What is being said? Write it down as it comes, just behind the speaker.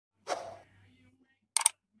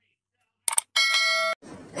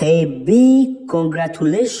A big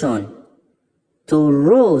congratulations to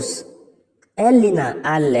Rose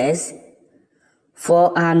Ayling-Ellis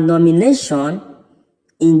for her nomination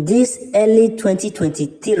in this early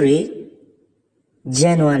 2023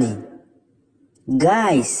 January.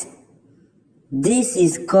 Guys, this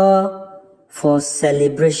is called for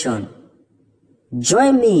celebration.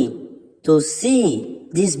 Join me to see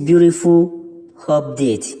this beautiful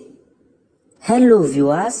update. Hello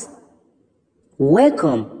viewers,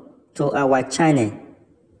 welcome to our channel.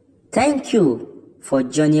 Thank you for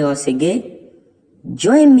joining us again.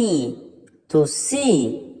 Join me to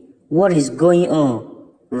see what is going on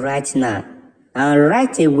right now, and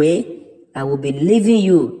right away I will be leaving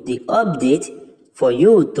you the update for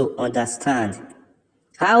you to understand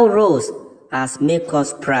how Rose has made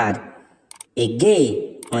us proud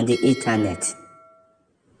again on the internet.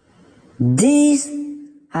 This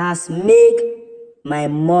has made my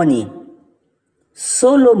money.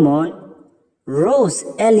 Solomon, Rose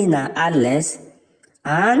Ayling-Ellis,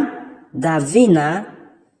 and Davina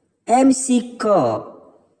MC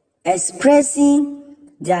Cole expressing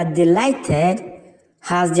their delighted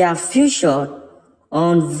as their future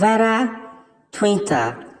on viral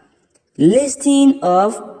Twitter, listing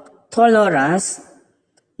of tolerance,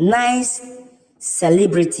 nice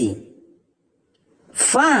celebrity.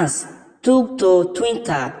 Fans took to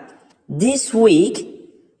Twitter this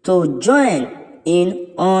week to join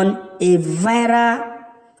in on a viral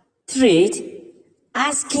thread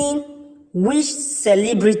asking which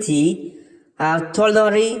celebrity are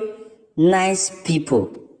tolerant nice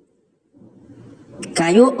people.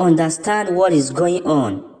 Can you understand what is going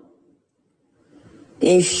on?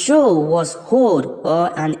 A show was held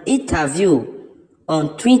or an interview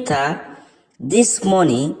on Twitter this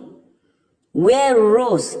morning where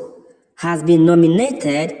Rose has been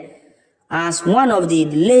nominated as one of the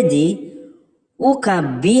ladies who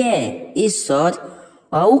can bear insult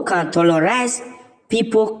or who can tolerate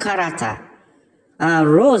people's character,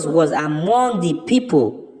 and Rose was among the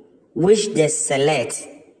people which they select.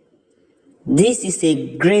 This is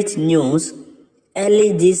a great news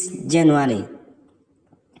early this January.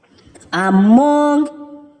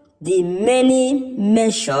 Among the many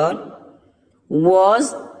mentioned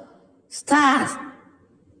was stars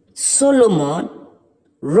Solomon,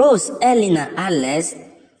 Rose Ayling-Ellis,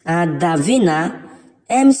 and Davina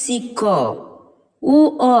MC Cole,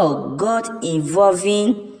 who all got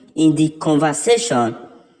involving in the conversation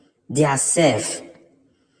themselves.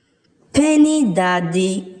 Penny that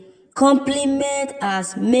the compliment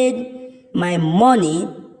has made my money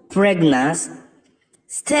pregnant.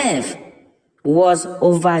 Steph was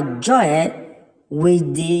overjoyed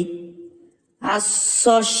with the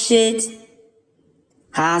associate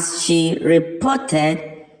as she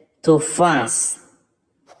reported to fans.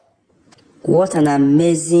 What an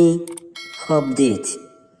amazing update.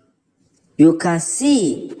 You can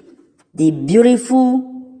see the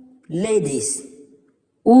beautiful ladies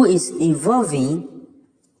who is involving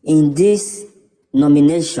in this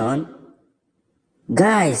nomination.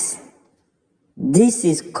 Guys, this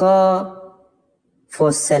is called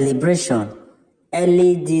for celebration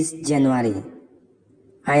early this January.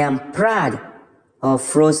 I am proud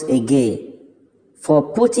of Rose again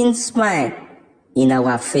for putting smile in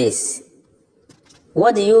our face.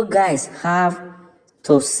 What do you guys have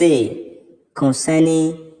to say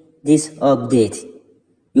concerning this update?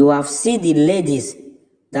 You have seen the ladies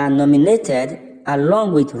that are nominated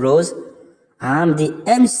along with Rose and the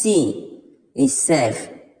MC itself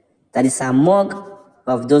that is among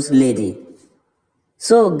of those ladies.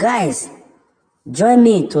 So guys, join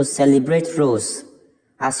me to celebrate Rose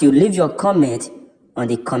as you leave your comment on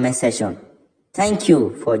the comment section. Thank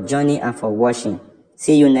you for joining and for watching.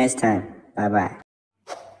 See you next time. Bye bye.